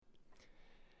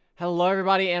Hello,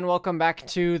 everybody, and welcome back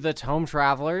to the Tome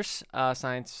Travelers,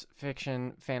 science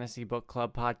fiction fantasy book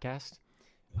club podcast.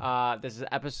 This is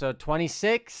episode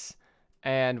 26,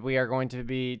 and we are going to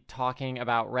be talking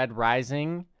about Red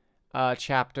Rising,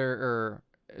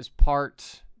 is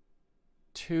part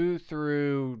 2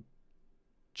 through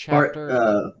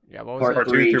chapter. What was part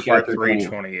it? 2 through part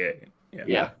 328.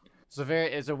 Yeah.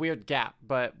 It's a weird gap,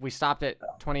 but we stopped at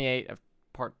 28 of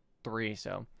part 3,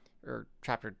 or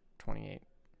chapter 28.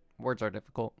 Words are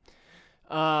difficult.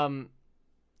 But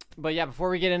yeah,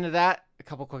 before we get into that, a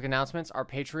couple quick announcements. Our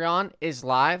Patreon is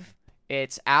live.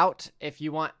 It's out. If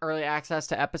you want early access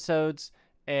to episodes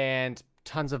and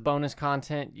tons of bonus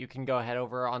content, you can go ahead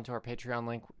over onto our Patreon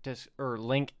link.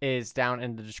 Link is down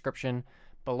in the description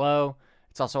below.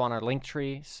 It's also on our link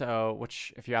tree,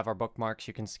 which if you have our bookmarks,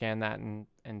 you can scan that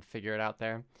and figure it out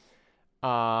there.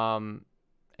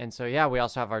 And so, yeah, we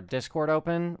also have our Discord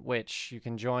open, which you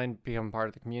can join, become part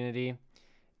of the community,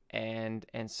 and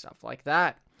stuff like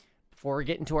that. Before we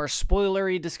get into our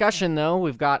spoilery discussion, though,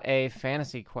 we've got a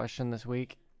fantasy question this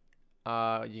week. You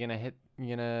gonna hit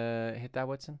that,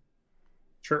 Whitson?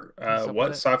 Sure.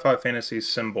 What sci-fi fantasy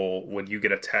symbol would you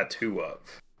get a tattoo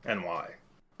of, and why?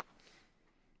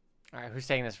 All right, who's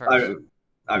taking this first?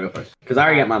 I'll go first, because I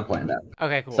already got mine planned out.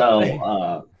 Okay, cool.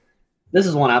 So, this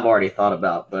is one I've already thought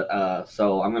about, but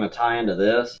so I'm going to tie into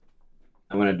this.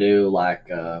 I'm going to do like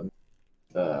kind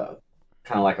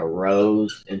of like a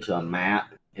rose into a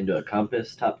map, into a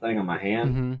compass type thing on my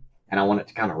hand, and I want it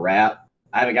to kind of wrap.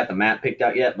 I haven't got the map picked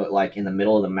out yet, but like in the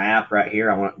middle of the map right here,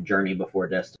 I want journey before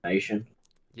destination.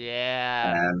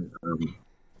 Yeah. And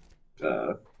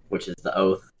which is the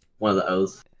oath, one of the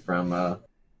oaths from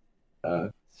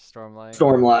Stormlight.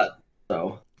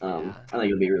 So I think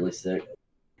it'll be really sick.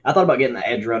 I thought about getting the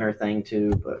Edge Runner thing too,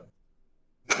 but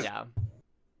yeah.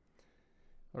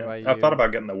 I thought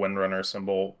about getting the Windrunner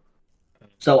symbol.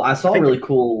 So I saw a really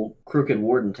cool Crooked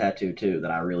Warden tattoo too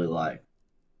that I really like.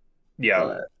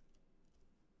 Yeah.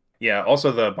 Yeah,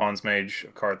 also the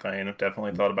Bondsmage card thing. I've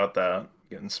definitely thought about that,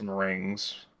 getting some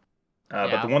rings.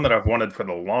 But the one that I've wanted for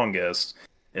the longest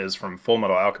is from Full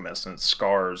Metal Alchemist, and it's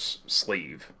Scar's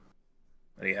sleeve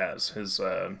that he has.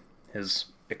 His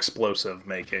explosive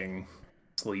making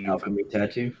sleeve. Alchemy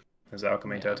tattoo. His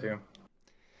alchemy tattoo.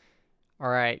 All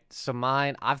right, so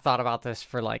mine, I've thought about this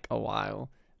for like a while,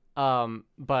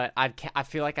 but I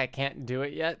feel like I can't do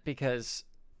it yet because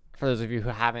for those of you who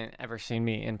haven't ever seen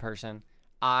me in person,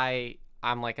 I'm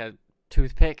like a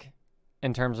toothpick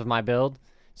in terms of my build,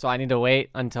 so I need to wait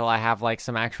until I have like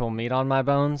some actual meat on my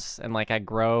bones and like I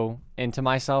grow into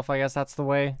myself. I guess that's the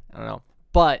way. I don't know,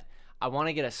 but I want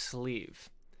to get a sleeve.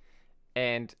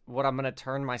 And what I'm going to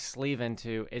turn my sleeve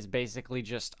into is basically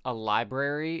just a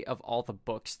library of all the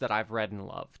books that I've read and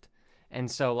loved.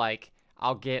 And so, like,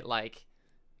 I'll get, like...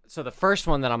 So the first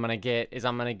one that I'm going to get is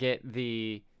I'm going to get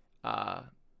the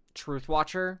Truth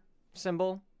Watcher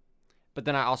symbol. But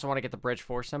then I also want to get the Bridge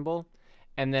 4 symbol.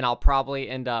 And then I'll probably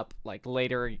end up, like,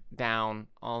 later down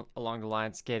along the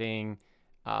lines getting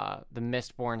the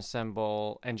Mistborn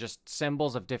symbol and just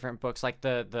symbols of different books. Like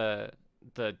the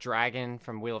dragon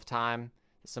from Wheel of Time,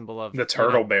 the symbol of the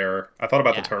turtle bear. I thought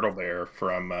about the turtle bear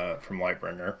from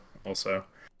Lightbringer also.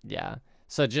 Yeah.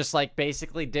 So just like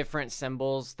basically different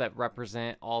symbols that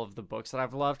represent all of the books that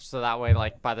I've loved. So that way,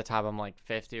 like by the time I'm like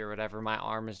 50 or whatever, my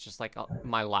arm is just like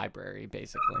my library,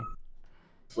 basically.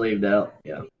 Sleeved out.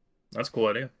 Yeah. That's a cool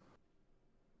idea.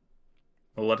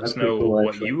 Well, let us know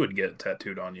what you would get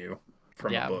tattooed on you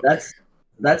from a book.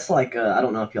 That's like I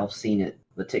don't know if y'all have seen it,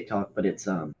 the TikTok, but it's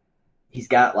he's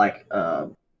got like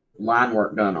line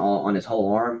work done on his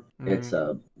whole arm. Mm-hmm. It's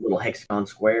a little hexagon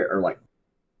square or like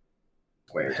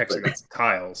squares. Hexagon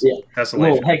tiles. Yeah.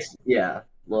 Tessellation.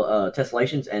 Little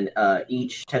tessellations, and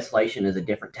each tessellation is a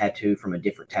different tattoo from a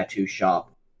different tattoo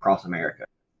shop across America.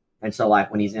 And so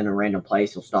like when he's in a random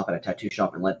place, he'll stop at a tattoo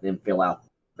shop and let them fill out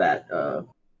that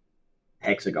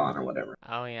hexagon or whatever.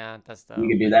 Oh yeah, that's dope. You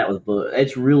can do that with book.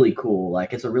 It's really cool.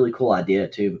 Like it's a really cool idea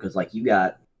too, because like you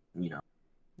got,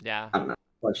 yeah, I don't know,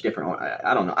 a bunch of different.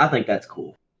 I don't know. I think that's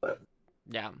cool. But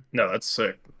yeah, no, that's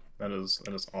sick. That is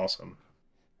awesome.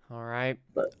 All right,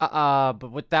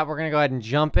 but with that, we're gonna go ahead and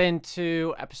jump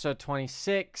into episode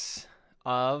 26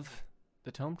 of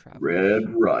the Tome Travelers.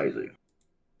 Red Rising.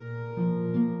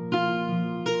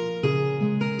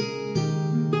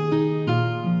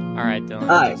 All right, Dylan.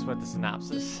 Let's with the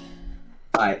synopsis.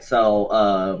 All right,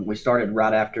 so we started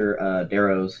right after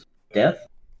Darrow's death,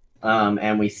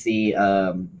 and we see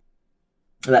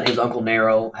that his Uncle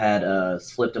Nero had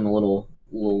slipped him a little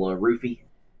roofie,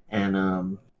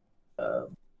 and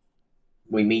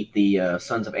we meet the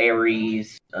Sons of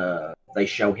Ares. They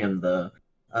show him the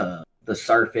the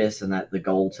surface, and that the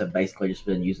golds have basically just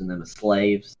been using them as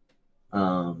slaves,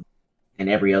 and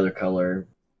every other color,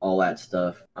 all that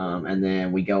stuff. And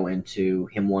then we go into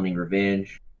him wanting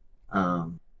revenge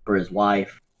for his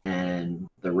wife and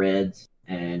the Reds,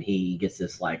 and he gets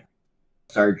this like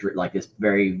surgery, like this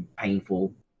very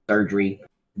painful surgery,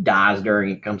 dies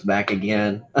during it, comes back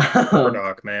again.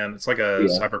 Ripperdoc, man, it's like a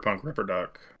cyberpunk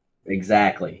Ripperdoc.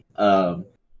 Exactly.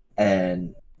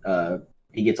 And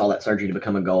he gets all that surgery to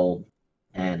become a gold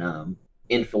and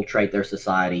infiltrate their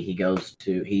society.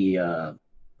 He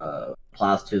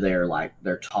applies to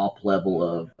their top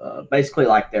level of basically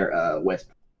like their West,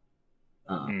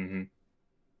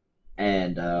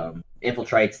 and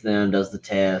infiltrates them, does the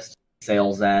test,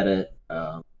 fails at it,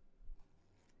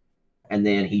 and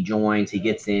then he joins. He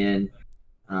gets in,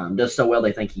 does so well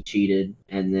they think he cheated,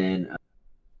 and then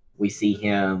we see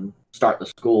him start the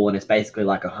school, and it's basically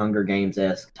like a Hunger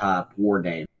Games-esque type war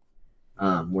game,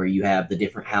 where you have the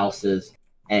different houses,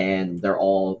 and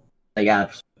they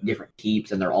have different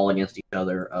keeps, and they're all against each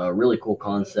other. Really cool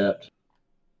concept.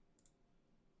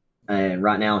 And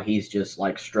right now he's just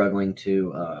like struggling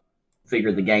to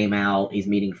figure the game out. He's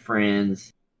meeting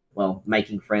friends,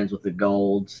 making friends with the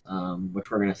Golds,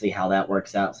 which we're going to see how that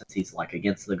works out since he's like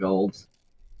against the Golds,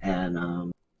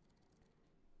 and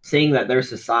seeing that their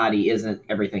society isn't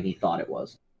everything he thought it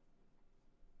was.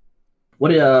 What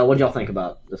did y'all think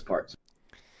about this part?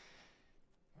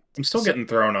 I'm still getting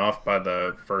thrown off by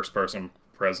the first person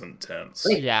present tense.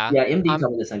 Yeah, MD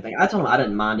told me the same thing. I told him I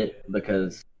didn't mind it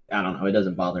because I don't know, it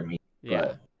doesn't bother me. Yeah.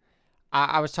 But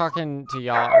I was talking to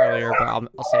y'all earlier, but I'll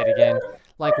say it again.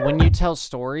 Like, when you tell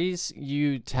stories,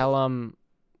 you tell them,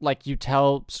 like, you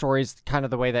tell stories kind of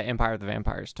the way that Empire of the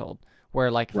Vampire is told. Where,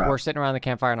 like, if we're sitting around the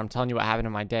campfire and I'm telling you what happened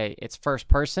in my day, it's first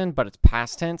person, but it's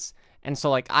past tense. And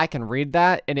so, like, I can read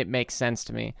that and it makes sense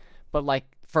to me. But, like,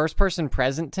 first person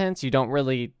present tense, you don't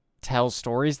really tell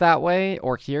stories that way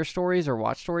or hear stories or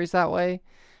watch stories that way.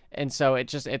 And so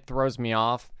it throws me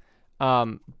off.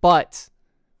 But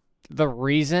the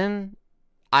reason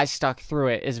I stuck through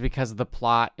it is because the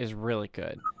plot is really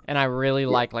good. And I really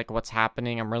like what's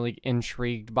happening. I'm really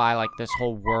intrigued by like this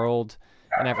whole world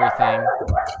and everything.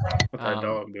 What's that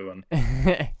dog doing?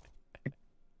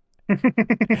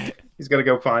 He's got to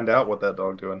go find out what that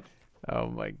dog doing. Oh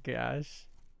my gosh.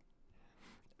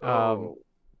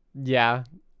 Yeah.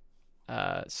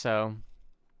 So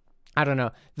I don't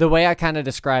know. The way I kind of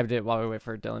described it while we wait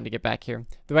for Dylan to get back here,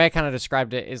 the way I kind of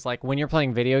described it is like when you're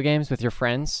playing video games with your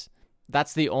friends,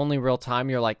 that's the only real time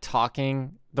you're like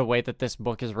talking the way that this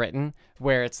book is written,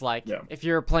 where it's like, if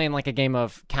you're playing like a game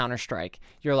of Counter-Strike,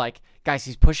 you're like, guys,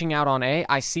 he's pushing out on A.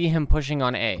 I see him pushing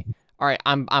on A. All right,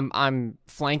 I'm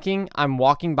flanking. I'm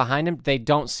walking behind him. They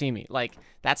don't see me. Like,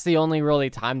 that's the only really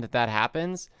time that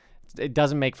happens. It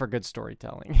doesn't make for good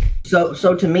storytelling. So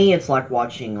to me, it's like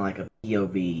watching like a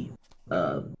POV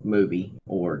movie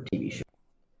or TV show.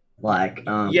 Like,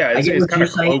 it's kind of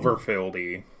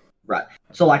Cloverfield-y. Right.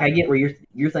 So like I get where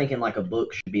you're thinking like a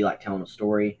book should be like telling a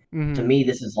story. Mm-hmm. To me,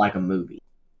 this is like a movie,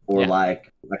 or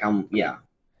like I'm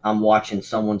watching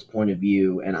someone's point of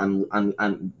view,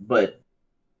 and but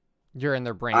you're in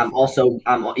their brain. I'm also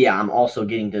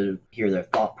getting to hear their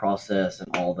thought process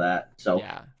and all that. So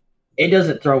it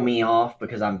doesn't throw me off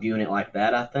because I'm viewing it like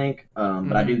that, I think.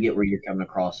 But I do get where you're coming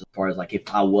across as far as like if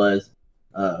I was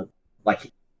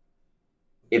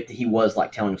if he was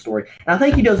like telling a story. And I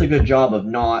think he does a good job of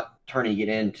not turning it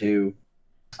into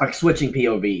like switching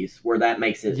POVs where that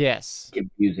makes it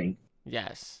confusing.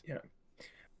 Yes. Yeah.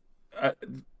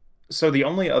 So the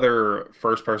only other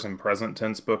first person present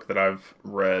tense book that I've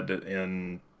read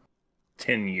in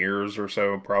 10 years or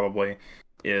so probably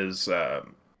is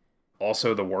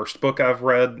also the worst book I've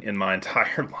read in my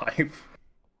entire life.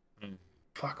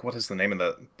 Fuck, what is the name of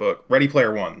that book? Ready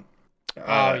Player One.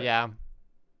 Yeah.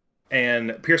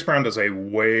 And Pierce Brown does a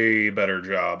way better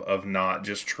job of not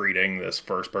just treating this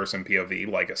first-person POV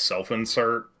like a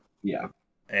self-insert. Yeah.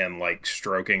 And, like,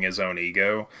 stroking his own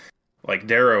ego. Like,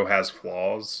 Darrow has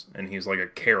flaws, and he's, like, a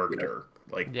character.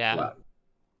 Right.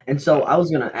 And so I was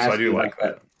going to ask you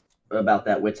about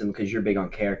that, Whitson, because you're big on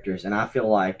characters, and I feel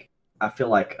like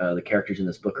the characters in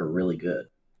this book are really good.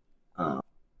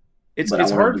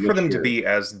 It's hard for them to be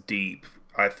as deep,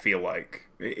 I feel like.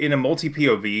 In a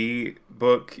multi-POV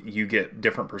book, you get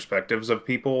different perspectives of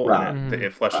people, and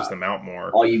it fleshes them out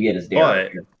more. All you get is Darrow.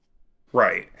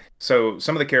 Right. So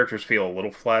some of the characters feel a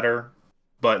little flatter,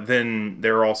 but then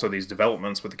there are also these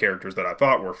developments with the characters that I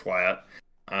thought were flat,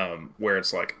 where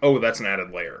it's like, oh, that's an added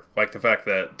layer. Like the fact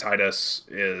that Titus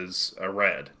is a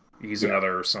red. He's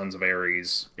another Sons of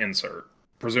Ares insert,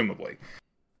 presumably.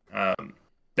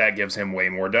 That gives him way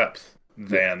more depth.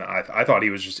 than I thought he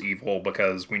was just evil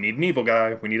because we need an evil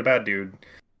guy, we need a bad dude.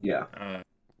 Yeah.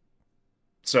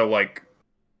 So like,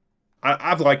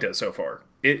 I've liked it so far.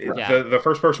 The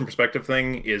first person perspective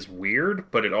thing is weird,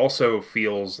 but it also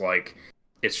feels like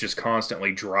it's just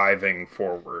constantly driving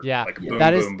forward. Yeah, like boom,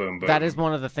 that is boom, boom, boom. That is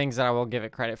one of the things that I will give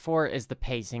it credit for is the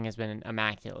pacing has been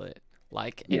immaculate.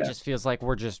 Like it just feels like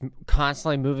we're just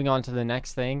constantly moving on to the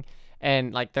next thing,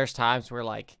 and like there's times where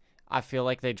like I feel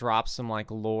like they drop some like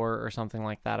lore or something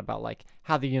like that about like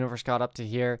how the universe got up to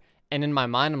here. And in my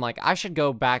mind, I'm like, I should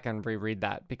go back and reread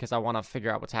that because I want to figure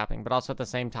out what's happening. But also at the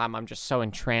same time, I'm just so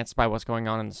entranced by what's going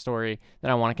on in the story that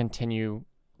I want to continue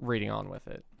reading on with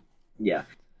it. Yeah.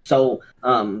 So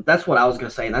that's what I was going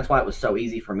to say. And that's why it was so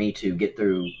easy for me to get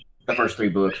through the first 3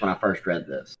 books when I first read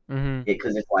this.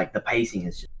 Because it's like the pacing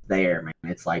is just there, man.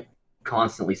 It's like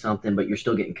constantly something, but you're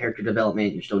still getting character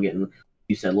development. You're still getting,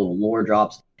 you said, little lore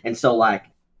drops. And so like,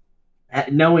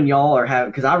 knowing y'all are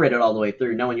having, because I read it all the way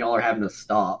through, knowing y'all are having to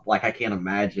stop, like I can't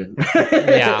imagine.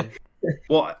 Yeah.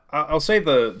 Well, I'll say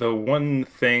the one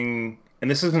thing,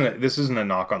 and this isn't a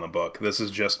knock on the book. This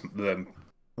is just the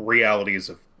realities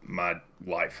of my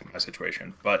life, my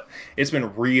situation. But it's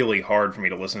been really hard for me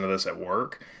to listen to this at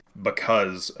work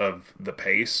because of the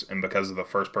pace and because of the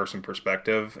first person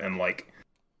perspective. And like,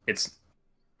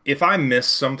 if I miss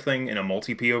something in a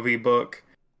multi POV book,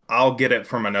 I'll get it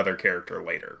from another character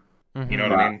later. You know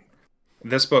what I mean?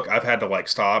 This book, I've had to like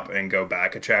stop and go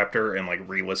back a chapter and like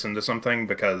re-listen to something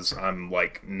because I'm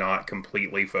like not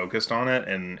completely focused on it,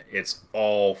 and it's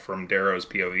all from Darrow's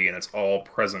POV and it's all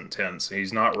present tense.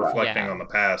 He's not reflecting on the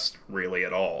past really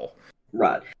at all.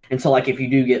 Right. And so like if you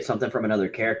do get something from another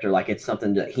character, like it's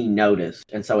something that he noticed,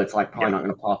 and so it's like probably not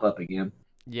going to pop up again.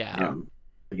 Yeah.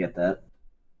 I get that.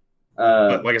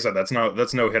 But like I said, that's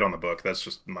no hit on the book. That's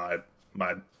just my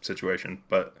situation.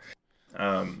 But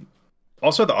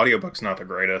also, the audiobook's not the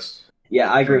greatest.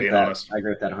 Yeah, I agree with that. Honest. I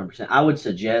agree with that 100%. I would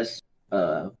suggest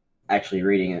actually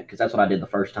reading it because that's what I did the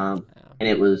first time, and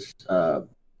it was. I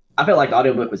felt like the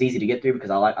audiobook was easy to get through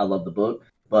because I love the book,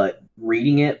 but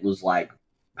reading it was like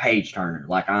page turner.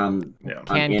 Like I'm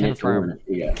can confirm.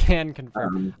 Can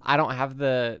confirm. I don't have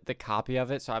the copy of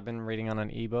it, so I've been reading on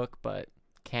an ebook, but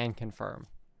can confirm.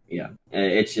 Yeah,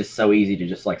 it's just so easy to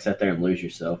just like sit there and lose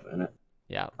yourself in it.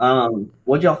 Yeah.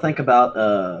 What'd y'all think about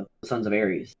the Sons of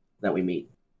Ares that we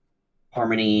meet?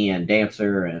 Harmony and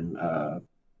Dancer and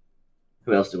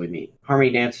who else did we meet?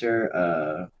 Harmony,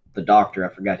 Dancer, the doctor,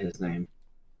 I forgot his name.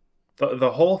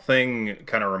 The whole thing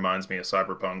kind of reminds me of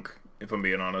Cyberpunk, if I'm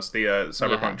being honest. The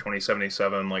Cyberpunk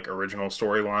 2077 like original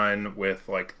storyline with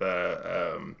like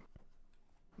the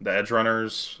Edge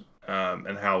Runners.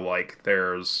 And how like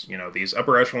there's these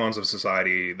upper echelons of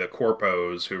society, the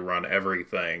corpos who run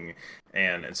everything,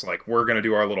 and it's like we're gonna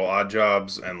do our little odd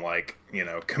jobs and like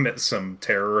commit some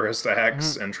terrorist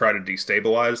acts and try to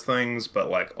destabilize things, but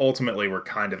like ultimately we're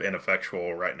kind of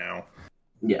ineffectual right now.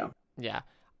 Yeah.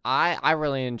 I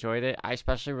really enjoyed it. I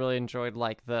especially really enjoyed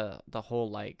like the whole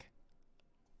like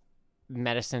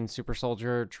medicine super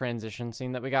soldier transition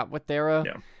scene that we got with Darrow.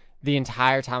 Yeah. The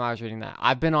entire time I was reading that,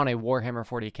 I've been on a Warhammer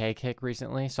 40K kick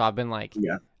recently. So I've been like,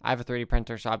 I have a 3D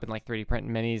printer, so I've been like 3D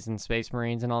printing minis and Space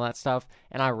Marines and all that stuff.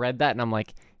 And I read that and I'm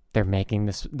like, they're making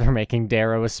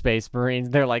Darrow a Space Marines.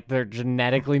 They're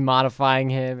genetically modifying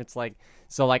him. It's like,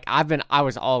 so like I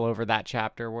was all over that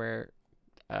chapter where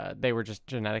they were just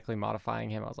genetically modifying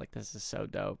him. I was like, this is so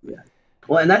dope. Yeah.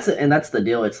 Well, and that's the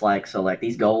deal. It's like, so like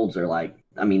these golds are like,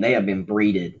 I mean, they have been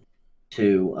breeded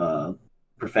to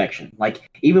perfection. Like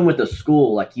even with the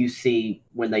school, like you see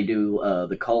when they do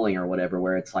the culling or whatever,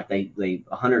 where it's like they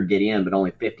 100 get in, but only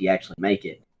 50 actually make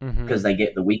it because they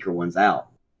get the weaker ones out.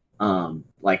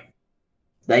 Like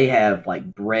they have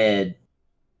like bred.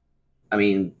 I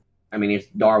mean, it's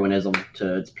Darwinism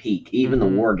to its peak. Even the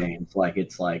war games, like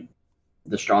it's like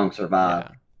the strong survive.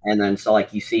 Yeah. And then so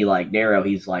like you see like Darrow,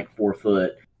 he's like 4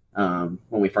 foot. When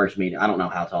we first meet, I don't know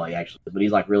how tall he actually is, but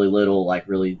he's like really little, like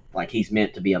really like he's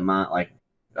meant to be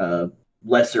a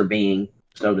lesser being,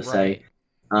 so to say.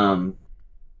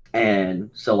 And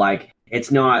so like it's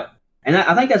not, and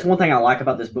I think that's one thing I like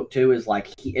about this book too is like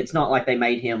it's not like they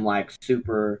made him like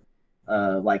super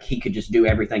like he could just do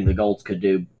everything the Golds could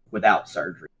do without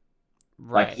surgery.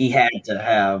 Like he had to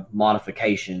have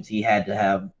modifications, he had to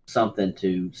have something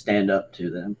to stand up to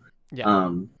them.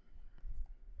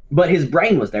 But his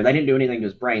brain was there. They didn't do anything to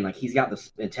his brain. Like he's got the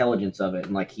intelligence of it,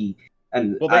 and like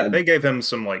they gave him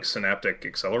some like synaptic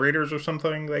accelerators or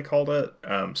something they called it.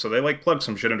 So they like plugged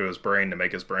some shit into his brain to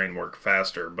make his brain work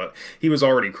faster. But he was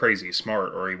already crazy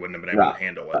smart, or he wouldn't have been able to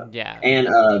handle it. Yeah.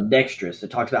 And dexterous. It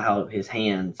talks about how his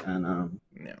hands and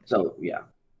So yeah.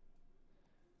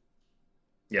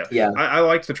 Yeah, Yeah. I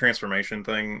liked the transformation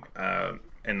thing,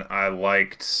 and I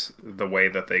liked the way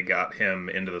that they got him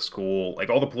into the school. Like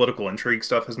all the political intrigue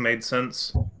stuff has made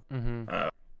sense, Mm-hmm. uh,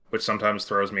 which sometimes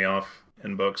throws me off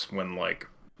in books when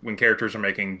characters are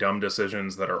making dumb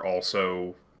decisions that are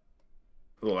also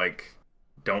like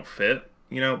don't fit,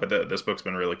 But this book's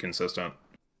been really consistent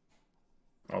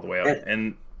all the way up, And,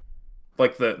 and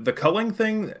like the culling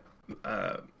thing.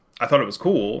 I thought it was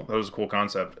cool. That was a cool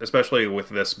concept, especially with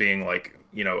this being like,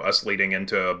 us leading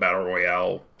into a battle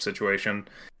royale situation.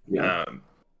 yeah.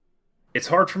 It's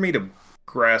hard for me to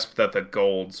grasp that the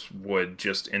Golds would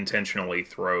just intentionally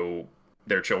throw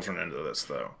their children into this,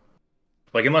 though.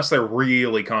 Like, unless they're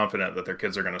really confident that their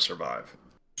kids are going to survive.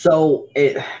 So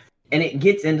it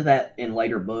gets into that in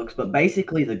later books, but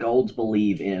basically the Golds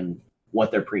believe in what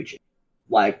they're preaching.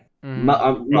 Like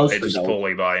most They of the just Golds,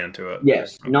 fully buy into it.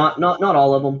 yes, Okay. not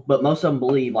all of them, but most of them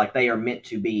believe like they are meant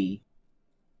to be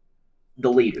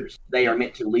the leaders. They are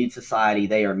meant to lead society.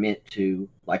 They are meant to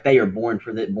like they are born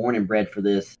for that, born and bred for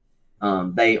this.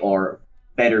 They are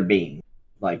better beings.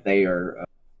 Like they are.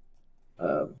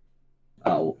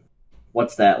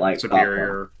 What's that like?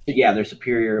 Superior. Yeah, they're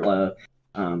superior.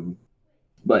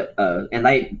 But and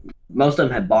they most of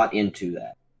them have bought into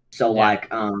that. So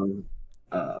like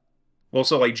Well,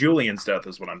 so like Julian's death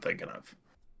is what I'm thinking of,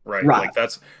 right? Right. Like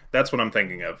that's what I'm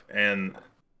thinking of, and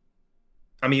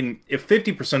I mean, if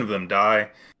 50% of them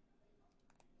die,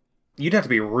 you'd have to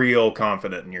be real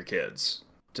confident in your kids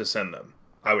to send them.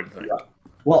 I would think. Right.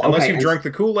 Well, unless okay, you've drank the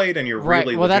Kool-Aid and you're Right,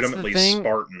 really well, that's the legitimately thing.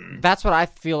 Spartan. That's what I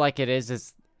feel like it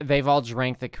is they've all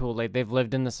drank the Kool-Aid. They've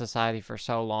lived in the society for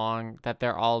so long that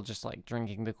they're all just like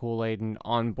drinking the Kool-Aid and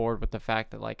on board with the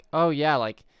fact that like, oh yeah,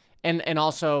 like, and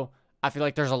also I feel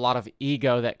like there's a lot of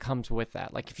ego that comes with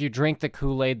that. Like if you drink the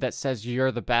Kool-Aid that says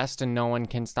you're the best and no one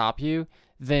can stop you,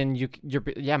 then you're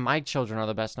my children are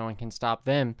the best. No one can stop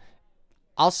them.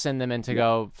 I'll send them in to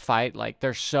go fight. Like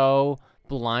they're so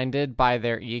blinded by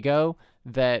their ego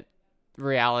that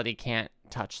reality can't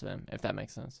touch them, if that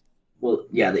makes sense. Well,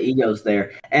 yeah, the ego's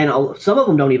there, and some of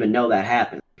them don't even know that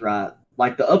happens, right?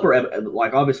 Like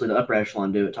like obviously the upper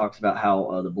echelon do. It talks about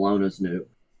how the Bolognas knew,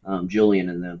 Julian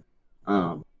and them.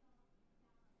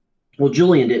 Well,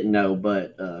 Julian didn't know,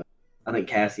 but I think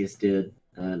Cassius did,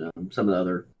 and some of the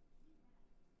other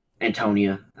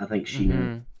Antonia, I think she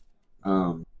knew.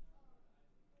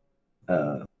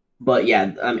 But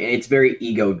yeah, I mean, it's very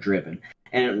ego driven,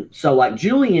 and so like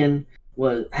Julian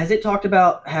has it talked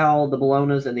about how the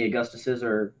Bolognas and the Augustuses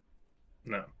are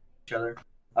No. each other?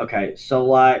 Okay, so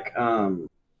like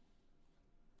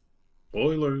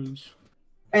Spoilers.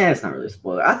 it's not really a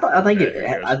spoiler. I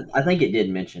think it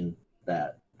did mention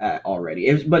that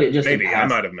already. But it just Maybe I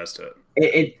might have missed it.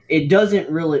 It doesn't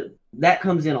really, that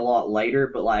comes in a lot later,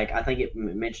 but like I think it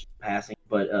mentioned passing,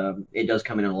 but it does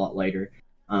come in a lot later.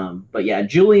 But yeah,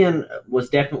 Julian was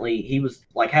definitely, he was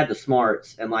like had the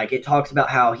smarts, and like it talks about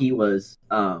how he was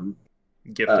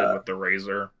gifted with the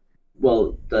razor.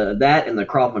 Well, that and the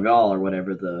Krav Maga or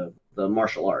whatever, the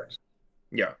martial arts.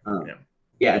 Yeah.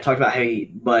 Yeah, it talked about how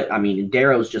but I mean,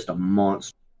 Darrow's just a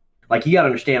monster. Like you got to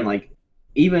understand, like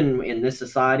even in this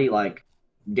society, like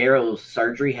Darrow's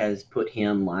surgery has put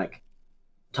him like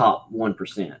top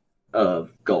 1%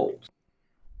 of gold.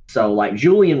 So like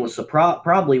Julian was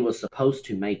probably was supposed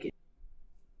to make it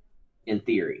in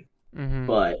theory,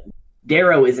 but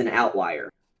Darrow is an outlier.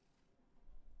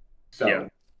 So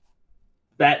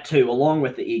that too, along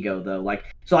with the ego though,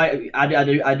 like so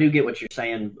I do get what you're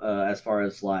saying as far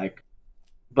as like,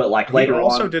 but like later he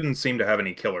also on, didn't seem to have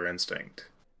any killer instinct,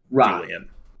 right? Julian.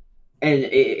 And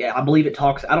I believe it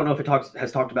talks. I don't know if it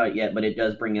has talked about it yet, but it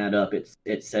does bring that up.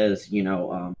 It says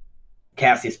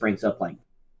Cassius brings up like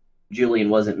Julian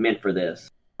wasn't meant for this.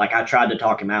 Like I tried to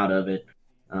talk him out of it.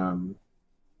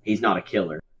 He's not a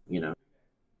killer, Yeah,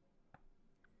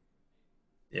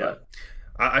 but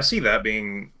I see that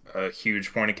being a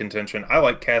huge point of contention. I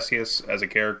like Cassius as a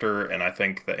character, and I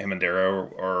think that him and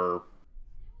Darrow are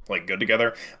like good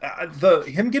together.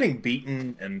 Him getting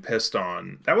beaten and pissed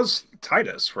on, that was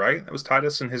Titus, right? That was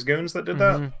Titus and his goons that did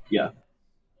that. Yeah.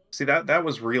 See, that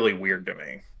was really weird to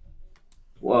me.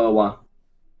 Whoa.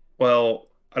 Well,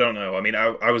 I don't know. I mean,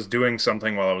 I was doing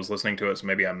something while I was listening to it, so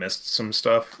maybe I missed some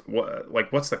stuff.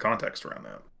 What's the context around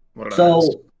that? What did I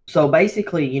miss? So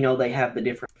basically, they have the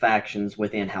different factions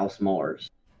within House Mars.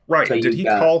 Right. So did he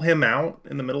call him out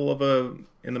in the middle of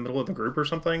the group or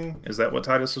something? Is that what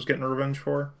Titus was getting revenge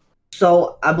for?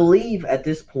 So I believe at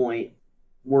this point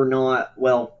we're not.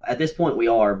 Well, at this point we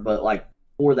are, but like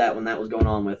before that, when that was going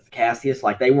on with Cassius,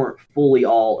 like they weren't fully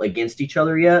all against each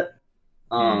other yet.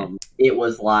 It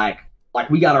was like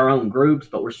we got our own groups,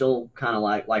 but we're still kind of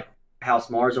like House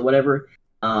Mars or whatever.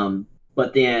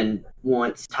 But then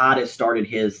once Titus started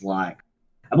his I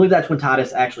believe that's when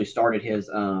Titus actually started his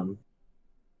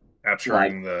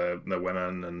capturing the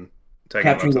women and taking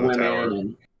capturing them the up to the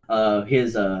women tower. and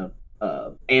his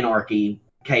anarchy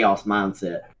chaos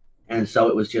mindset. And so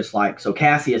it was just so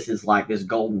Cassius is like this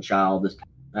golden child.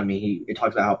 It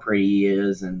talks about how pretty he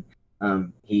is, and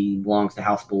he belongs to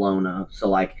House Bologna.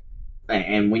 So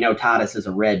and we know Titus is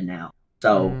a red now.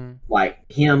 So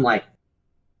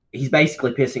he's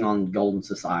basically pissing on Golden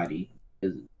Society.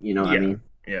 You know what I mean?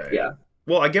 Yeah.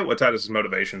 Well, I get what Titus's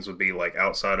motivations would be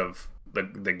outside of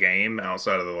the game,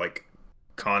 outside of the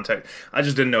context. I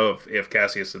just didn't know if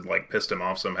Cassius had pissed him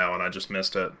off somehow, and I just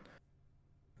missed it.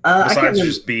 Besides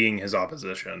just being his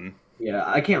opposition. Yeah,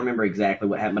 I can't remember exactly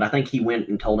what happened, but I think he went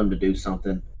and told him to do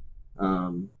something.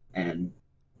 And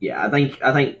yeah, I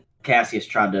think Cassius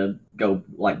tried to go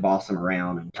boss him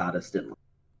around, and Titus didn't.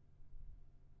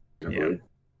 Yeah.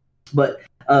 But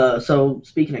so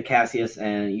speaking of Cassius,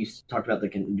 and you talked about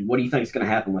what do you think is going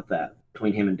to happen with that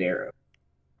between him and Darrow?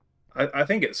 I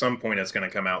think at some point it's going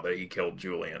to come out that he killed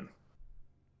Julian.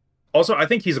 Also, I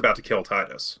think he's about to kill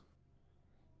Titus.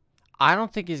 I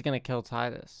don't think he's going to kill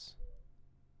Titus.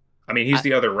 I mean, he's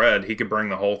the other red. He could bring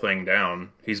the whole thing down.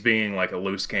 He's being a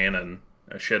loose cannon,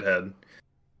 a shithead.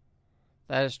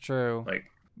 That is true.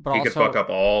 But he could fuck up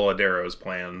all of Darrow's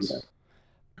plans. Yeah.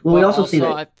 Well, we also see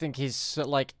that. I think he's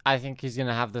going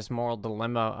to have this moral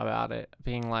dilemma about it,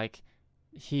 being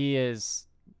he is,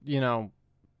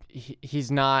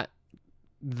 he's not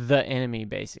the enemy,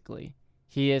 basically.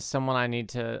 He is someone I need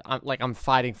to, I'm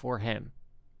fighting for him,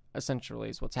 essentially,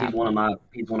 is what's happening.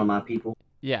 He's one of my people.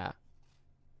 Yeah.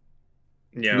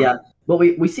 Yeah. But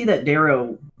we see that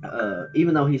Darrow,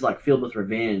 even though he's filled with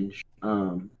revenge,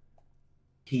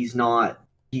 he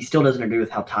still doesn't agree with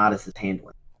how Titus is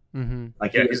handling. Mm-hmm.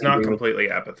 He's not completely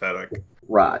apathetic.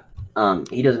 Right.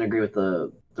 He doesn't agree with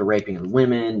the raping of the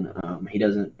women. He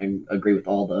doesn't agree with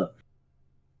all the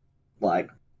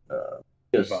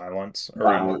just violence.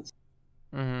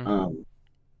 Mm-hmm.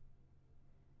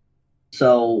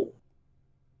 So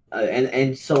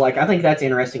I think that's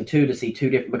interesting too, to see two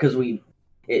different, because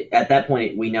at that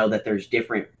point we know that there's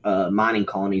different mining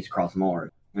colonies across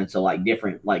Mars, and so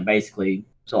different basically,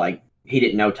 so he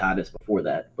didn't know Titus before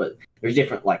that, but there's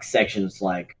different sections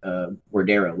where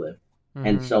Darrow lived. Mm-hmm.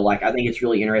 And so I think it's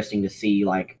really interesting to see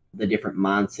the different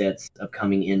mindsets of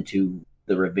coming into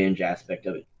the revenge aspect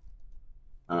of it.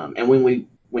 And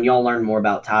when y'all learn more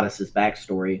about Titus's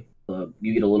backstory,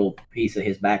 you get a little piece of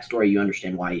his backstory. You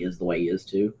understand why he is the way he is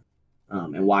too,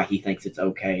 and why he thinks it's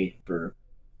okay for.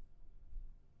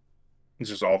 It's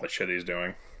just all the shit he's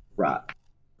doing. Right.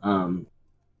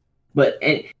 But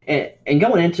and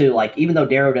going into even though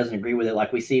Darrow doesn't agree with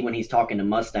it, we see when he's talking to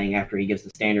Mustang after he gives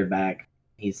the standard back,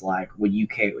 he's would you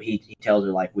care? He tells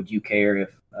her would you care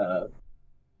if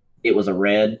it was a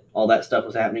red? All that stuff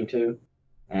was happening too,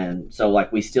 and so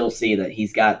we still see that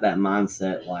he's got that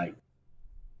mindset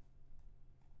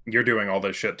you're doing all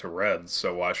this shit to Reds,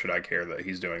 so why should I care that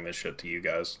he's doing this shit to you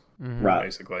guys? Mm-hmm. Right.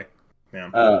 Basically.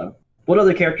 Yeah. What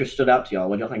other characters stood out to y'all?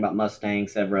 What do y'all think about Mustang,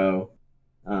 Severo?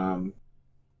 Man,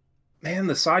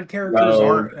 the side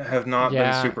characters have not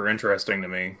been super interesting to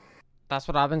me. That's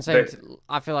what I've been saying.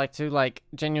 I feel too.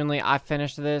 Genuinely, I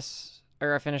finished this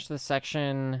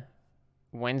section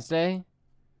Wednesday,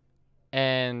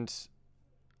 and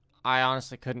I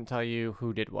honestly couldn't tell you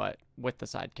who did what with the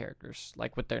side characters,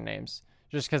 with their names,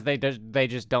 just because they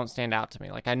just don't stand out to me.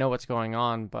 I know what's going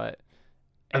on, but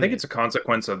I think it's a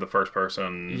consequence of the first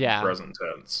person present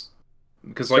tense.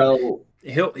 Because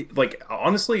he'll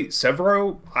honestly,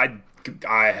 Severo,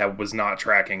 I was not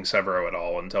tracking Severo at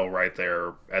all until right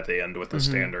there at the end with the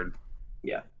standard.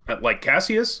 Yeah.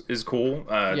 Cassius is cool.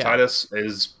 Titus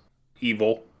is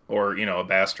evil, or a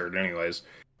bastard anyways.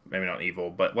 Maybe not evil,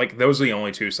 but those are the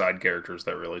only two side characters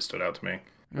that really stood out to me.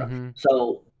 Mm-hmm.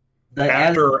 So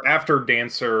after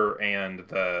Dancer and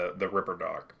the Ripper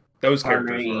Doc. Those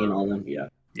characters were, and all them, yeah.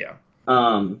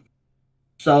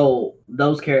 So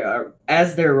those characters,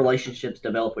 as their relationships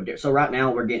develop with Darrow. So right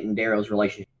now we're getting Darrow's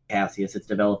relationship with Cassius. It's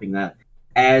developing that.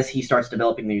 As he starts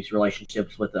developing these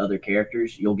relationships with the other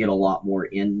characters, you'll get a lot more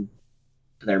into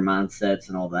their mindsets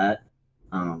and all that.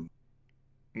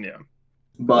 Yeah.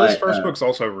 But this first book's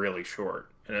also really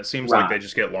short, and it seems like they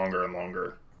just get longer and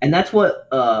longer. And that's what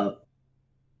I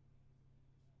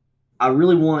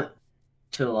really want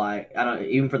to I don't,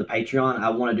 even for the Patreon, I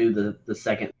want to do the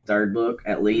second, third book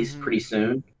at least pretty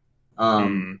soon,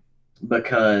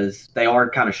 because they are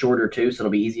kind of shorter too, so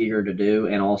it'll be easier to do.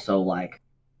 And also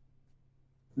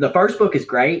the first book is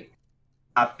great.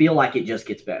 I feel like it just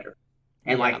gets better.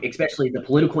 and like especially the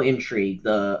political intrigue,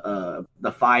 the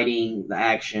fighting, the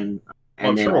action, and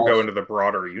I'm then sure we'll also, go into the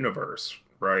broader universe,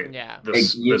 right? Yeah.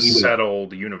 This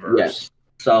settled universe. Yes.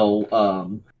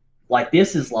 So, like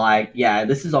this is like,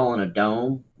 this is all in a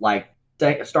dome. Like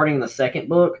starting in the second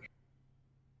book,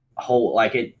 whole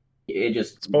like it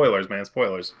just spoilers, man,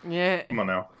 spoilers. Yeah. Come on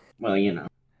now. Well, you know.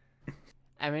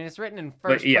 I mean, it's written in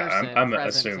first person, I'm present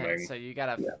assuming. tense, so you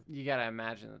gotta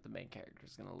imagine that the main character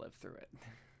is gonna live through it.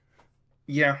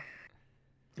 Yeah.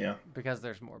 Because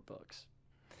there's more books.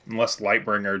 Unless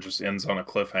Lightbringer just ends on a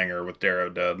cliffhanger with Darrow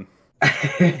dead.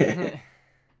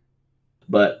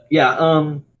 But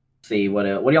yeah, see what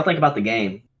do y'all think about the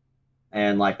game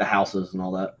and like the houses and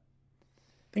all that?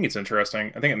 I think it's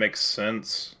interesting. I think it makes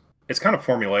sense. It's kind of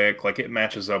formulaic, like it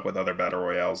matches up with other battle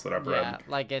royales that I've read. Yeah,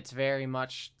 like it's very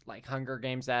much like Hunger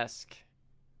Games-esque.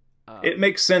 It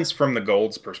makes sense from the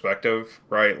Gold's perspective,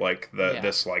 right? Like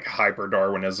this like hyper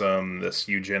Darwinism, this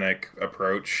eugenic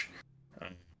approach.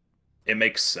 It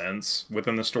makes sense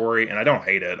within the story, and I don't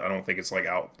hate it. I don't think it's like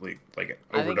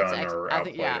overdone or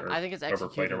outplayed. I think it's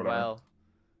executed well.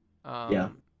 Yeah.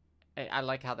 I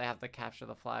like how they have the capture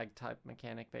the flag type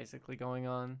mechanic basically going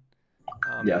on.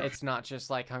 It's not just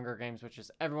like Hunger Games, which is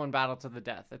everyone battle to the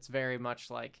death. It's very much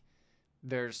like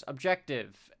there's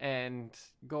objective and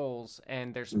goals,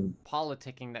 and there's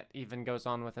politicking that even goes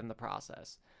on within the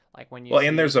process. Like when you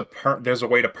and there's a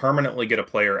way to permanently get a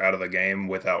player out of the game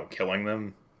without killing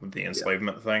them with the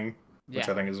enslavement thing, which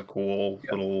I think is a cool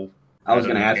little. I was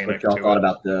going to ask what y'all thought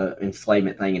about the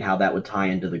enslavement thing and how that would tie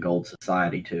into the Gold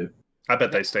Society too. I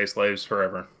bet they stay slaves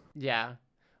forever. Yeah.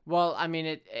 Well, I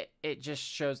mean, it just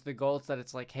shows the Golds that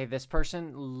it's like, hey, this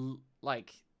person,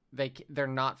 like, they're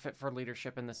not fit for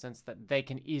leadership in the sense that they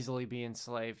can easily be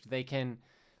enslaved. They can,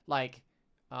 like,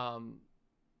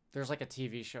 there's like a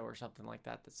TV show or something like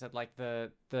that said, like,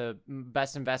 the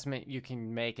best investment you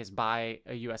can make is buy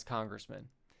a U.S. congressman.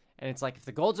 And it's like, if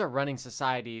the Golds are running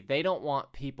society, they don't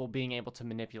want people being able to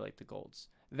manipulate the Golds.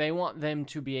 They want them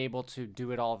to be able to do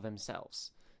it all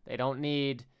themselves. They don't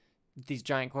need these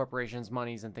giant corporations,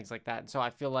 monies, and things like that. And so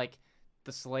I feel like the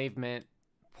enslavement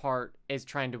part is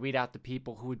trying to weed out the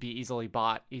people who would be easily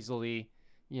bought, easily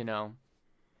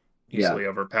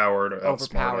overpowered,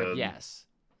 outsmarted. Yes.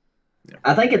 Yeah.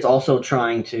 I think it's also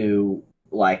trying to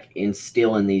like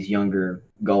instill in these younger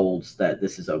Golds that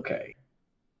this is okay.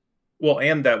 Well,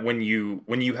 and that when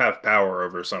you have power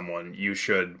over someone, you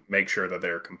should make sure that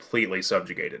they're completely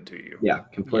subjugated to you. Yeah,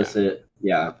 complicit.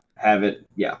 Yeah, have it.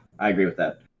 Yeah, I agree with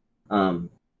that. And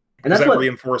that's what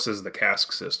reinforces the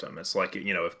caste system. It's like,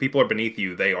 if people are beneath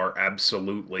you, they are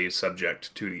absolutely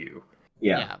subject to you.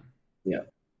 Yeah.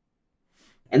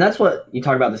 And that's what you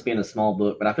talk about this being a small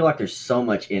book, but I feel like there's so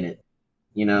much in it.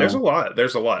 There's a lot.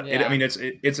 Yeah.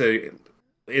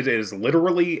 It is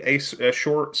literally a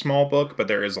short, small book, but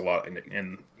there is a lot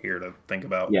in here to think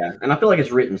about. Yeah, and I feel like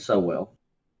it's written so well.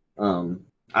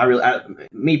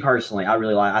 Me personally,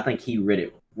 I think he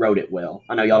wrote it well.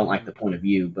 I know y'all don't like the point of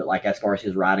view, but like as far as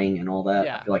his writing and all that,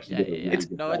 I feel like he did it really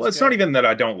good. Well, it's not even that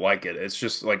I don't like it. It's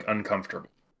just like uncomfortable.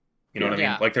 You know what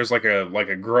I mean? Like there's like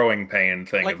a growing pain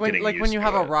thing like of getting used to it. Like when you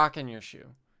have a rock in your shoe.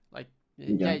 Like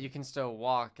you can still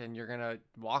walk and you're gonna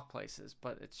walk places,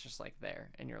 but it's just like there,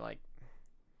 and you're like,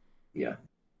 yeah.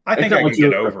 I think I can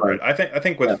get over it. I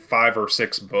think with 5 or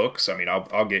 6 books, I mean,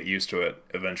 I'll get used to it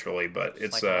eventually, but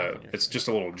it's just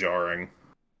a little jarring.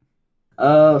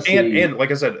 And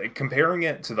like I said, comparing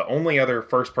it to the only other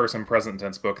first-person present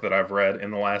tense book that I've read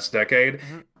in the last decade,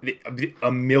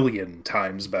 a million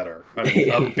times better. I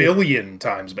mean, a billion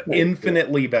times better.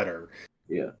 Infinitely better.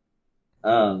 Yeah.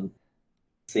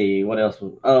 See, what else?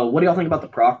 What do y'all think about the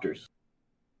Proctors?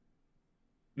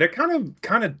 They're kind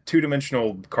of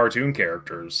two-dimensional cartoon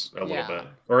characters a little bit,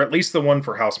 or at least the one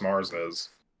for House Mars is.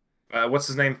 What's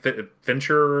his name?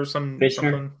 Fincher or something?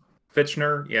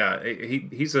 Fitchner. Yeah,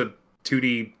 he's a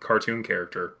 2D cartoon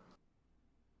character.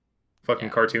 Fucking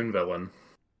cartoon villain.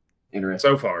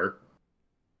 Interesting. So far.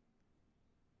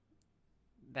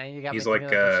 Now you got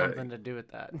something to do with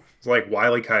that. It's like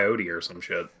Wile E. Coyote or some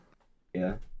shit.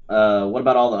 Yeah. What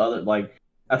about all the other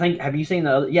have you seen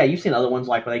the other? Yeah, you've seen other ones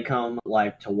like where they come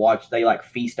like to watch. They like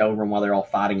feast over them while they're all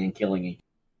fighting and killing each.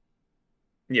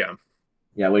 Yeah.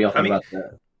 Yeah. What do y'all think about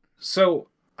that? So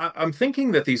I'm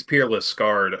thinking that these Peerless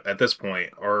Scarred at this point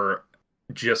are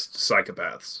just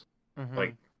psychopaths. Mm-hmm.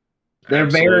 Like they're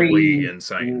very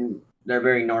insane. They're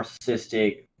very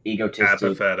narcissistic,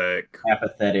 egotistic,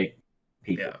 apathetic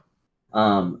people.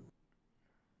 Yeah.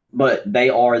 But they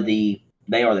are the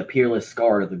Peerless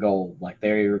Scarred of the Gold. Like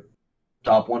they're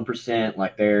top 1%.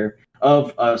 Like they're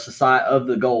of a society of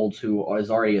the Golds who is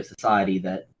already a society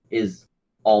that is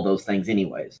all those things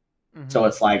anyways. Mm-hmm. So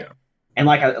it's like, and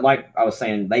like I was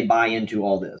saying, they buy into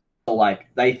all this. So like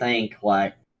they think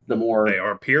like the more they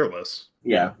are peerless.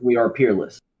 Yeah, we are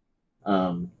peerless.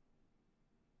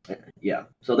 Yeah,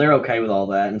 so they're okay with all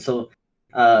that, and so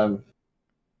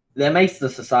that makes the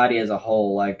society as a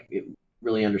whole like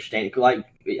really understand. Like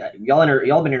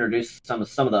y'all been introduced to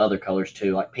some of the other colors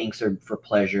too. Like pinks are for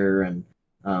pleasure, and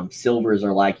silvers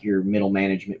are like your middle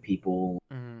management people.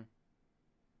 Mm-hmm.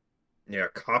 Yeah,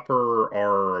 copper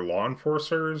are law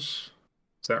enforcers.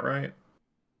 Is that right?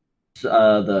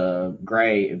 The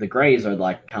grays are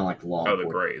like kind of like the law. Oh, the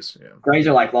grays. Yeah, grays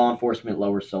are like law enforcement,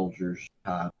 lower soldiers.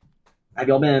 Have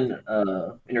y'all been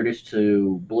introduced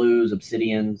to blues,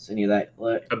 obsidians, any of that?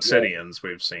 Obsidians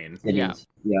we've seen. Obsidians.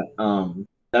 Yeah.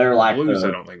 They're like blues. I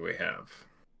don't think we have.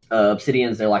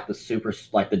 Obsidians. They're like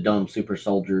the dumb super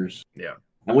soldiers. Yeah.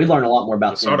 And we learned a lot more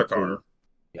about the Sardaukar.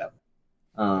 Yeah.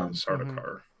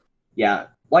 Sardaukar. Yeah.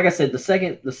 Like I said, the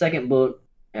second book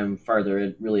and further,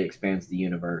 it really expands the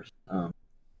universe.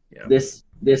 Yeah.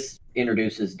 This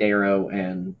introduces Darrow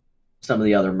and some of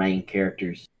the other main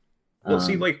characters. Well,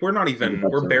 see, like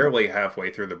we're barely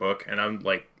halfway through the book, and I'm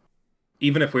like,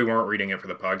 even if we weren't reading it for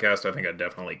the podcast, I think I'd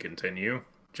definitely continue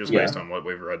just based on what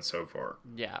we've read so far.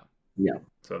 Yeah. Yeah.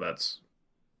 So that's.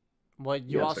 Well,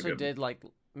 you also did like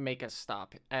make us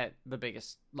stop at the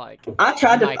biggest like. I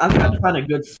tried to find a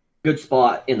good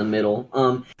spot in the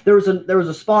middle. There was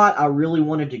a spot I really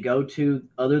wanted to go to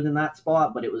other than that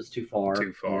spot, but it was too far.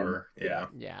 Yeah.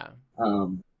 Yeah.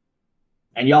 And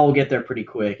y'all will get there pretty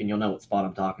quick, and you'll know what spot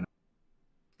I'm talking about.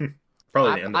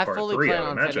 Probably the end of part 3, I fully plan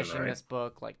on imagine, finishing this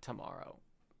book like tomorrow.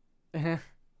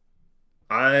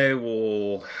 I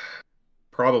will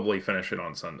probably finish it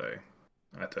on Sunday,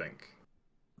 I think.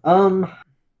 Is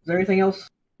there anything else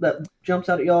that jumps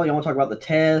out at y'all? Y'all want to talk about the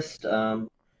test? Picking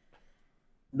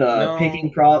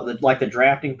the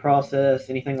drafting process,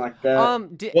 anything like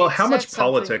that? How much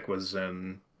politic was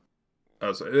in?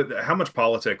 How much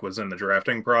politic was in the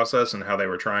drafting process, and how they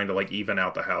were trying to like even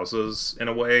out the houses in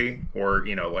a way, or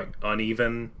like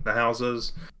uneven the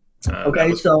houses.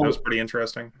 Okay, that was pretty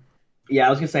interesting. Yeah,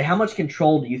 I was gonna say, how much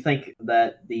control do you think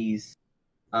that these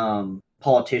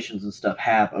politicians and stuff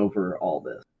have over all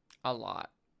this? A lot.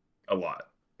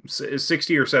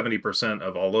 60 or 70%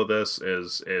 of all of this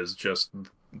is just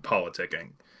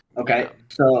politicking. Okay,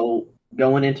 so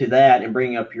going into that and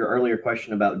bringing up your earlier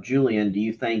question about Julian, do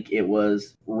you think it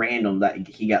was random that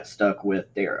he got stuck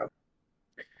with Darrow?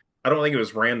 I don't think it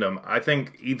was random. I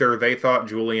think either they thought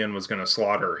Julian was going to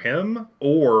slaughter him,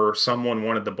 or someone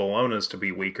wanted the Bolognas to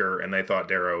be weaker and they thought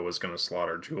Darrow was going to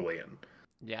slaughter Julian.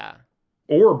 Yeah.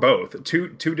 Or both. Two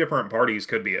different parties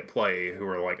could be at play who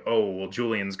are like, oh, well,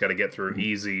 Julian's got to get through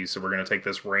easy, so we're going to take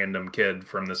this random kid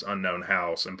from this unknown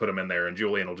house and put him in there, and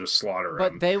Julian will just slaughter him.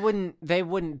 But they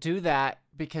wouldn't do that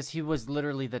because he was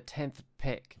literally the 10th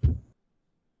pick.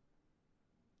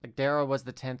 Like, Darrow was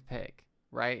the 10th pick,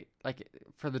 right? Like,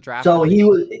 for the draft. So he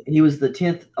was the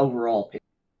 10th overall pick.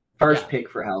 First pick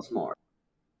for House Mark.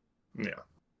 Yeah.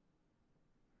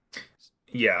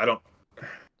 Yeah, I don't...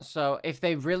 So if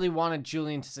they really wanted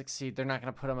Julian to succeed, they're not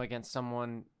going to put him against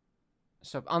someone.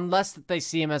 So unless they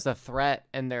see him as a threat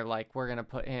and they're like, we're going to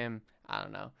put him, I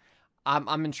don't know.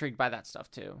 I'm intrigued by that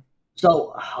stuff too.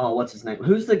 So, what's his name?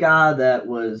 Who's the guy that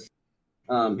was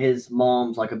his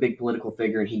mom's like a big political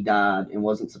figure and he died and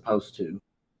wasn't supposed to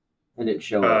and didn't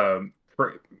show up?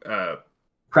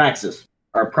 Praxis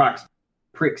or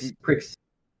Praxis,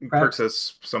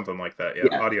 something like that.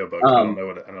 Yeah. Audiobook. I don't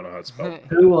know how it's spelled.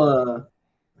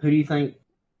 Who do you think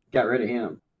got rid of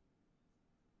him?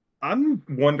 I'm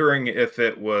wondering if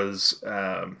it was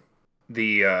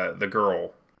the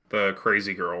girl, the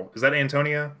crazy girl. Is that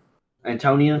Antonia?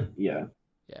 Antonia? Yeah.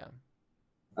 Yeah.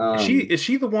 Is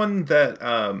she the one that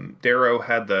Darrow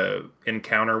had the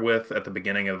encounter with at the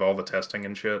beginning of all the testing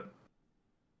and shit?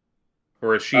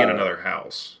 Or is she in another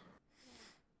house?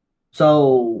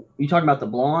 So, you talking about the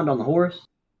blonde on the horse?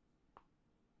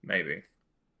 Maybe.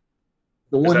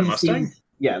 The one is that Mustang? Sees,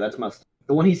 yeah, that's Mustang.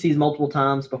 The one he sees multiple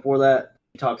times before that.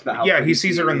 He talks about how. Yeah, he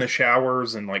sees her in the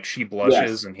showers and like she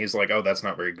blushes, and he's like, "Oh, that's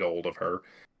not very gold of her."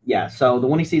 Yeah, so the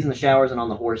one he sees in the showers and on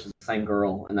the horse is the same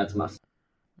girl, and that's Mustang.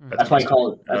 That's why he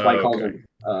calls. That's why he calls her.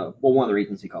 One of the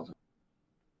reasons he calls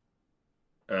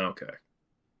her. Okay.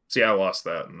 See, I lost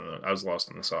that, and I was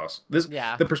lost in the sauce.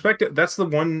 The perspective. That's the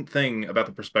one thing about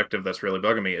the perspective that's really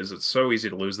bugging me is it's so easy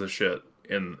to lose this shit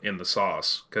in the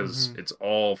sauce because it's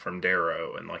all from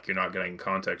Darrow, and like you're not getting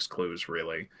context clues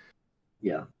really.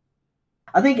 Yeah,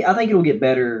 I think it'll get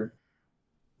better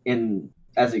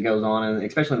as it goes on, and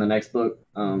especially in the next book.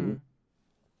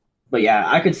 but yeah,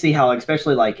 I could see how,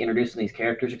 especially like introducing these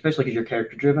characters, especially because you're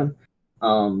character driven,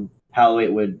 how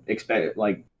it would expect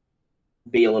like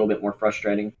be a little bit more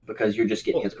frustrating because you're just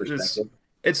getting Well, his perspective.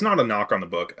 it's not a knock on the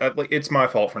book. Like it's my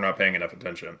fault for not paying enough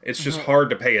attention. It's just Mhm. hard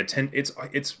to pay attention.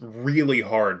 It's really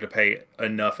hard to pay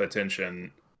enough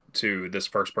attention to this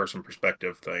first person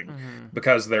perspective thing Mhm.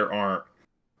 because there aren't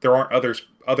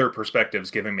other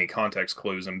perspectives giving me context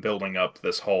clues and building up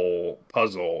this whole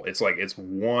puzzle. It's like it's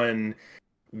one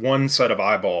set of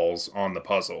eyeballs on the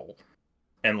puzzle,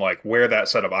 and like where that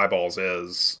set of eyeballs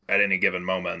is at any given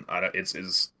moment, it's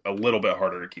is a little bit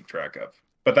harder to keep track of.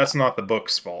 But Yeah. that's not the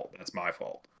book's fault. That's my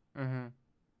fault. Mhm.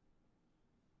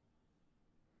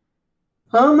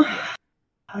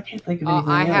 I can't think of anything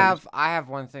I else. have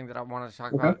one thing that I wanted to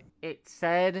talk Okay. about. It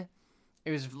said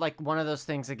it was like one of those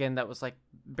things again that was like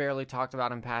barely talked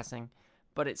about in passing,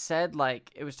 but it said like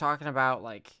it was talking about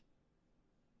like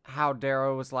how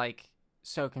Darrow was like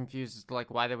so confused as to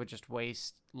like why they would just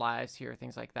waste lives here,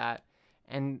 things like that.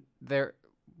 And they're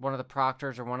one of the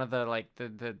proctors or one of the like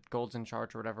the golds in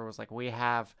charge or whatever was like, we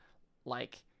have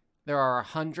like there are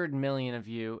 100 million of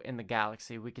you in the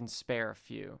galaxy. We can spare a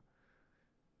few,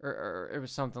 or it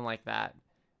was something like that.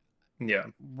 Yeah,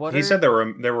 What he are said there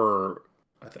were.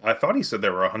 I thought he said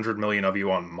there were 100 million of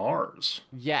you on Mars.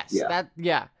 yes Yeah. that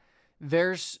yeah,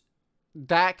 there's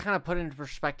that kind of put into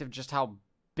perspective just how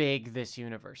big this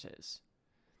universe is.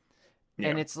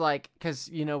 And Yeah, it's like, because,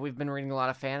 you know, we've been reading a lot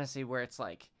of fantasy where it's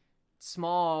like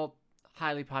small,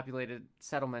 highly populated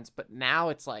settlements, but now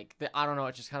it's like, I don't know,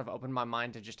 it just kind of opened my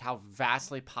mind to just how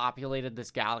vastly populated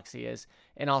this galaxy is.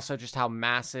 And also just how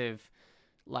massive,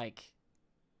 like,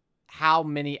 how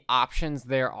many options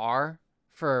there are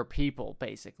for people,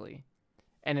 basically.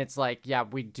 And it's like, yeah,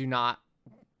 we do not,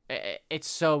 it's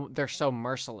so, they're so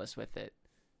merciless with it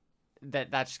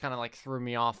that just kind of like threw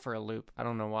me off for a loop. I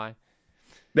don't know why.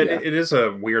 that Yeah. it is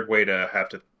a weird way to have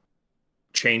to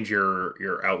change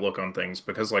your outlook on things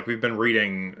because like we've been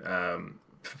reading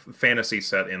fantasy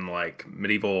set in like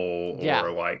medieval Yeah.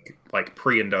 or like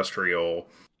pre-industrial,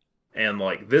 and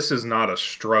like this is not a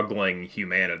struggling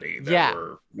humanity that Yeah.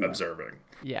 we're Yeah. observing.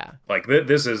 Yeah. Like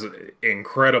this is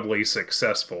incredibly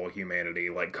successful humanity,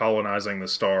 like colonizing the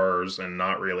stars and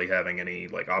not really having any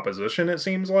like opposition. It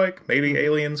seems like maybe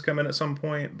aliens come in at some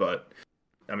point, but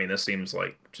I mean this seems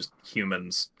like just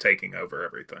humans taking over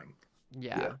everything.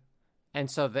 Yeah. And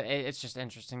so it's just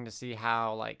interesting to see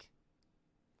how like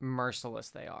merciless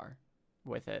they are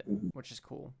with it, Mhm. which is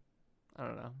cool. I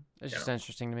don't know. It's Yeah. just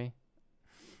interesting to me.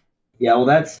 Yeah, well,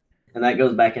 that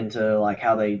goes back into like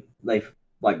how they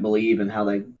like believe and how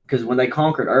they, because when they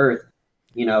conquered Earth,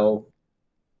 you know,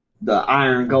 the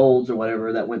iron golds or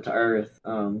whatever that went to Earth,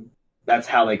 that's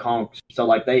how they conquered. So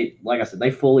like I said,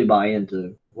 they fully buy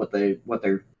into what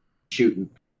they're shooting.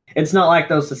 It's not like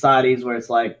those societies where it's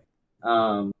like,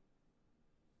 um,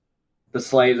 the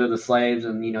slaves are the slaves,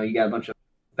 and you know you got a bunch of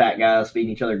fat guys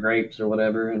feeding each other grapes or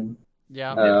whatever, and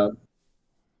Yeah. Yeah.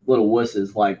 little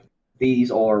wusses. Like these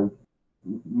are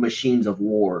machines of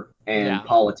war and Yeah.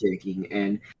 politicking,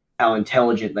 and how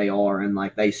intelligent they are, and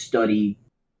like they study,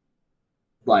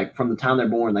 like from the time they're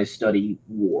born they study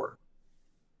war.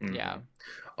 Yeah.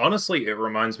 Honestly, it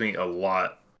reminds me a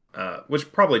lot,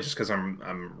 which probably just because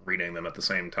I'm reading them at the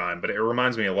same time, but it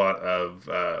reminds me a lot of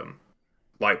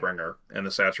Lightbringer and the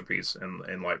Satrapies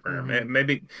in Lightbringer.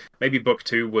 Mm-hmm. Maybe book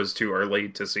two was too early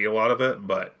to see a lot of it,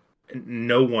 but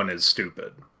no one is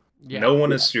stupid. No Yeah.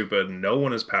 one is stupid. No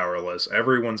one is powerless.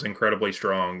 Everyone's incredibly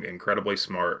strong, incredibly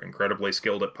smart, incredibly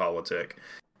skilled at politic,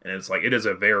 and it's like it is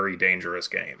a very dangerous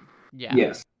game. Yeah.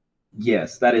 Yes,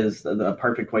 yes, that is the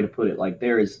perfect way to put it. Like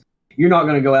you're not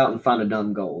going to go out and find a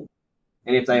dumb gold,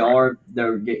 and if they Right. are,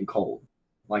 they're getting cold.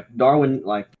 Like Darwin,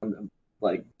 like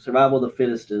survival of the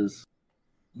fittest is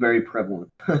very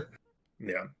prevalent.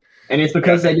 Yeah. And it's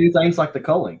because they do things like the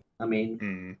culling. I mean,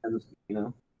 Mm. you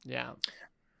know. Yeah.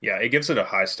 Yeah, it gives it a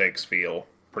high stakes feel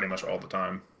pretty much all the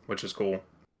time, which is cool.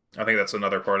 I think that's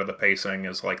another part of the pacing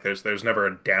is like there's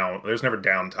never there's never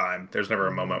downtime. There's never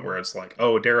a moment where it's like,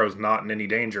 oh, Darrow's not in any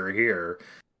danger here.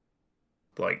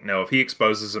 Like, no, if he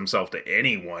exposes himself to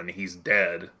anyone, he's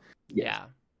dead. Yeah.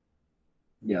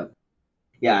 Yeah.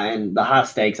 Yeah, and the high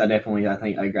stakes, I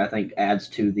think adds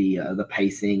to the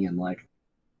pacing and like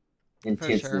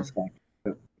intenseness sure.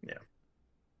 factor. Yeah.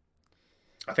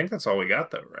 I think that's all we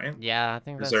got though, right? Yeah. I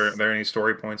think Is that's. there any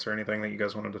story points or anything that you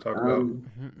guys wanted to talk about?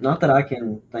 Not that I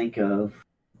can think of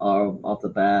off the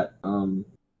bat.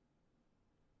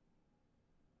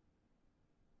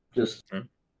 Just Hmm.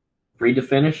 read to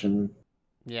finish, and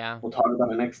Yeah. we'll talk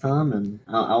about it next time. And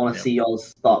I want to Yeah. see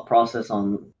y'all's thought process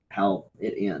on how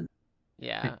it ends.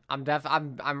 Yeah.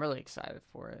 I'm really excited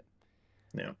for it.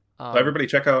 Yeah. So everybody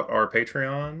check out our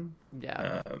Patreon.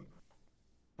 Yeah.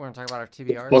 We're going to talk about our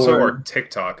TBRs. Also our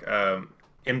TikTok.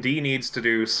 MD needs to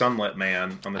do Sunlit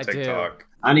Man on the TikTok.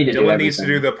 I need to do everything. Dylan needs to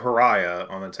do the Pariah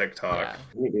on the TikTok. Yeah.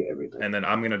 I need to do everything. And then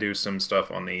I'm going to do some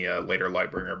stuff on the later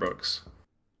Lightbringer books.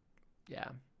 Yeah.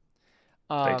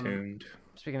 Stay tuned.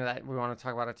 Speaking of that, we want to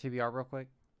talk about our TBR real quick?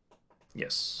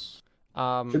 Yes. So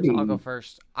I'll go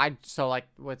first. So like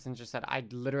Whitson just said, I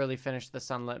literally finished the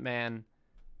Sunlit Man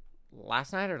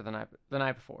last night or the night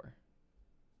before?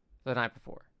 The night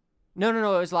before. No,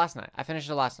 it was last night. I finished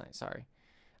it last night. Sorry.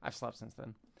 I've slept since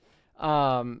then.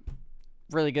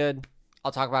 Really good.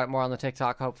 I'll talk about it more on the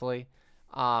TikTok, hopefully.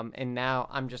 And now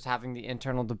I'm just having the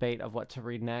internal debate of what to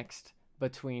read next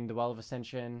between The Well of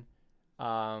Ascension,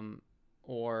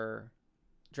 or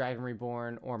Dragon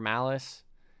Reborn, or Malice.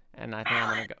 And I think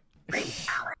I'm going to go.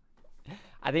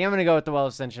 I think I'm going to go with The Well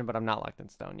of Ascension, but I'm not locked in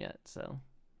stone yet. So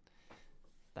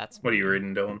that's. What are you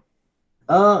reading, Dylan?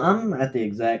 I'm at the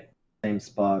exact same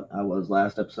spot I was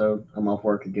last episode. I'm off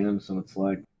work again, so it's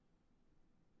like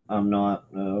I'm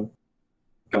not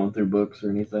going through books or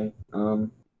anything.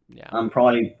 Yeah. I'm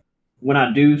probably, when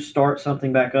I do start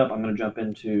something back up, I'm going to jump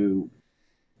into,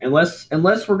 unless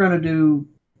we're going to do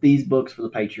these books for the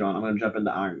Patreon, I'm going to jump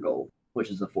into Iron Gold, which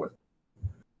is the fourth.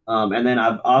 And then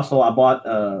I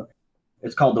bought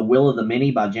it's called The Will of the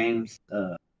Many by James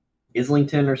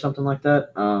Islington or something like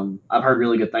that. I've heard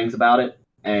really good things about it,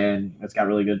 and it's got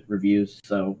really good reviews,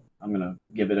 so I'm gonna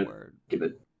give it a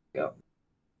go.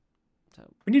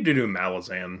 We need to do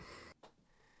Malazan.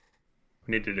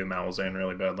 We need to do Malazan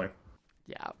really badly.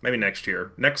 Yeah. Maybe next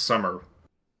year. Next summer.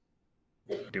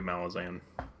 Do Malazan.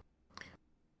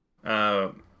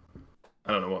 I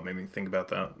don't know what made me think about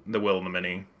that. The Will of the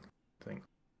Many thing.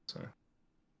 So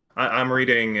I'm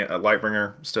reading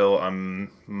Lightbringer still.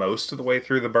 I'm most of the way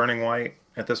through the Burning Light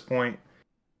at this point.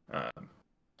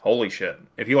 Holy shit.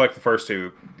 If you like the first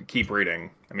two, keep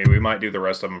reading. I mean, we might do the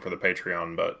rest of them for the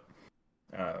Patreon, but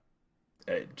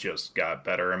it just got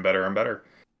better and better and better.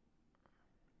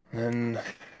 And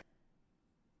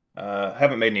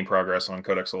haven't made any progress on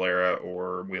Codex Alera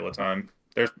or Wheel of Time.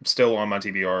 They're still on my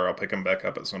TBR. I'll pick them back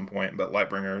up at some point, but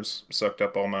Lightbringer's sucked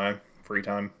up all my free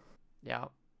time. Yeah.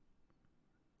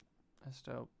 That's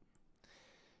dope.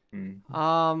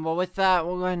 Mm-hmm. Well, with that,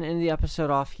 we'll go ahead and end the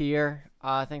episode off here.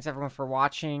 Thanks everyone for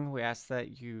watching. We ask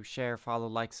that you share, follow,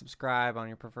 like, subscribe on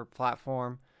your preferred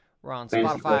platform. We're on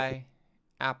Spotify,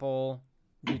 Apple,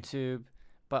 YouTube,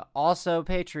 but also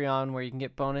Patreon, where you can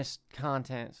get bonus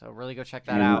content. So really go check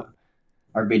that out.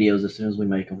 Our videos as soon as we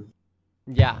make them.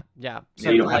 Yeah.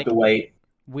 So you don't have to wait.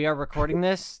 We are recording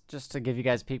this, just to give you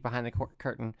guys a peek behind the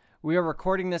curtain. We are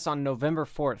recording this on November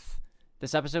 4th.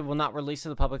 This episode will not release to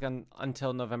the public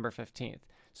until November 15th.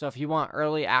 So if you want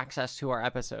early access to our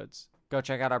episodes, go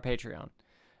check out our Patreon.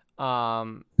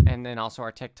 And then also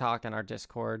our TikTok and our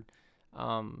Discord.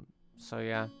 So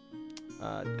yeah,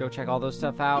 go check all those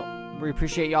stuff out. We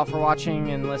appreciate y'all for watching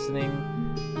and listening.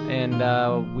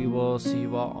 And we will see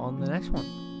you all on the next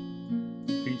one.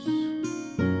 Peace.